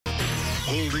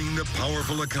holding the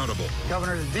powerful accountable.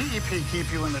 Governor, the DEP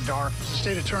keep you in the dark. Is the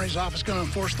state attorney's office going to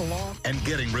enforce the law? And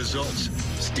getting results.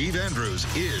 Steve Andrews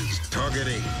is Target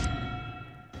 8.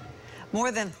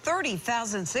 More than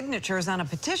 30,000 signatures on a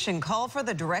petition call for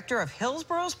the director of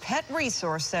Hillsborough's Pet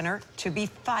Resource Center to be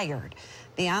fired.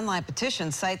 The online petition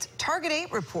cites Target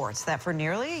 8 reports that for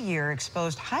nearly a year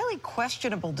exposed highly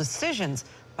questionable decisions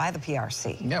by the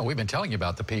PRC. Yeah, we've been telling you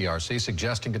about the PRC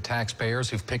suggesting to taxpayers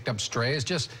who've picked up strays,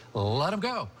 just let them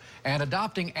go, and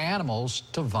adopting animals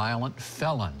to violent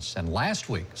felons. And last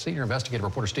week, senior investigative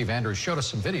reporter Steve Andrews showed us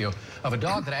some video of a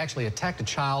dog that actually attacked a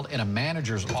child in a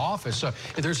manager's office. So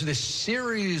there's this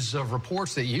series of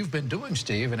reports that you've been doing,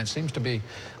 Steve, and it seems to be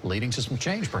leading to some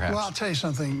change, perhaps. Well, I'll tell you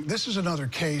something. This is another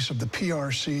case of the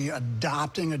PRC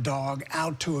adopting a dog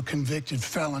out to a convicted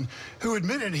felon who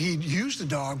admitted he'd used the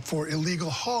dog for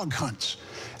illegal hog hunts.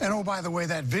 And oh, by the way,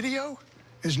 that video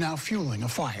is now fueling a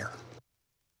fire.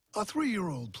 A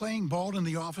 3-year-old playing ball in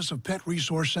the office of Pet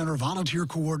Resource Center volunteer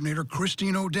coordinator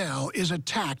Christine Odell is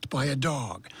attacked by a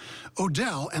dog.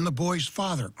 Odell and the boy's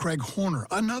father, Craig Horner,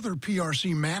 another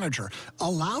PRC manager,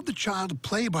 allowed the child to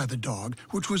play by the dog,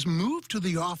 which was moved to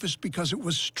the office because it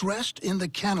was stressed in the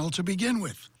kennel to begin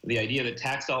with. The idea that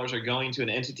tax dollars are going to an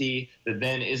entity that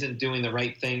then isn't doing the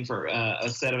right thing for a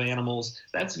set of animals,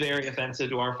 that's very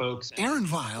offensive to our folks. Aaron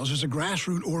Viles is a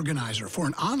grassroots organizer for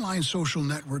an online social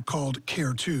network called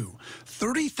Care2.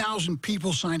 30,000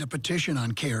 people signed a petition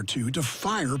on Care2 to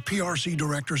fire PRC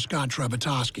Director Scott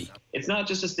Trebetoski. It's not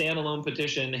just a standalone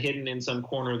petition hidden in some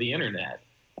corner of the internet.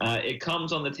 It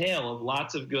comes on the tail of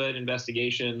lots of good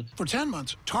investigation. For 10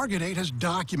 months, Target 8 has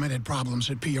documented problems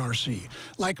at PRC,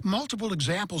 like multiple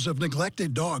examples of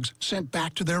neglected dogs sent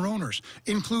back to their owners,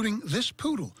 including this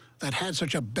poodle that had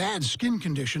such a bad skin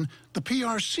condition, the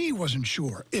PRC wasn't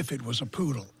sure if it was a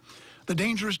poodle. The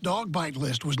dangerous dog bite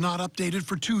list was not updated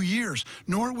for 2 years,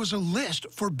 nor was a list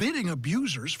forbidding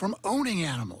abusers from owning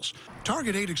animals.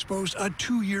 Target 8 exposed a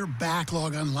 2-year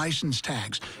backlog on license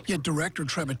tags, yet Director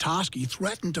Trebetoski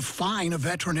threatened to fine a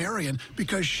veterinarian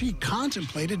because she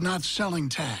contemplated not selling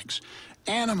tags.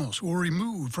 Animals were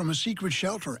removed from a secret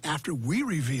shelter after we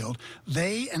revealed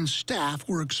they and staff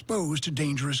were exposed to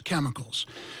dangerous chemicals.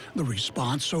 The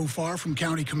response so far from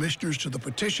county commissioners to the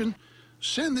petition: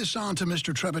 send this on to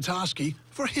Mr. Trebetoski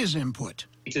for his input.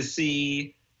 To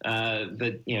see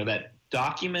that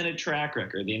documented track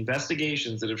record, the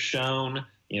investigations that have shown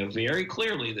very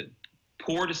clearly that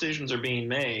poor decisions are being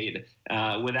made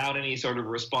without any sort of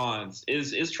response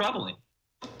is troubling.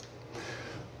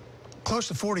 Close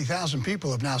to 40,000 people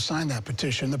have now signed that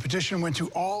petition. The petition went to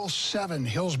all 7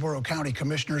 Hillsborough County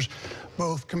commissioners.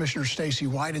 Both Commissioner Stacy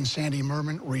White and Sandy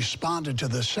Merman responded to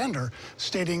the sender,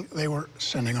 stating they were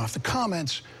sending off the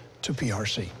comments to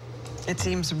PRC. It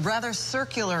seems rather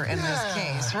circular in this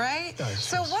case, right?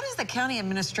 So yes. what is the county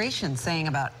administration saying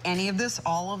about any of this,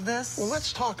 all of this? Well,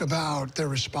 let's talk about their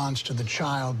response to the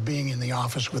child being in the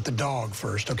office with the dog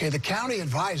first. Okay, the county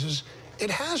advises it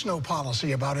has no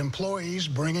policy about employees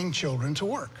bringing children to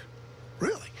work.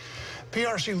 Really.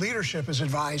 PRC leadership has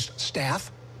advised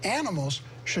staff, animals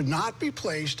should not be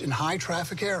placed in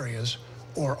high-traffic areas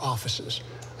or offices.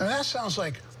 And that sounds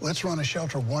like let's run a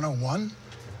shelter 101.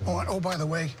 Oh, by the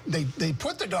way, they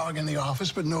put the dog in the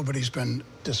office, but nobody's been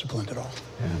disciplined at all.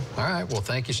 Yeah. All right. Well,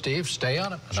 thank you, Steve. Stay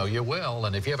on it. I know you will.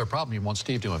 And if you have a problem you want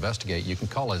Steve to investigate, you can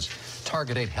call his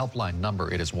Target 8 helpline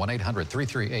number. It is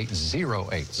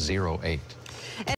 1-800-338-0808.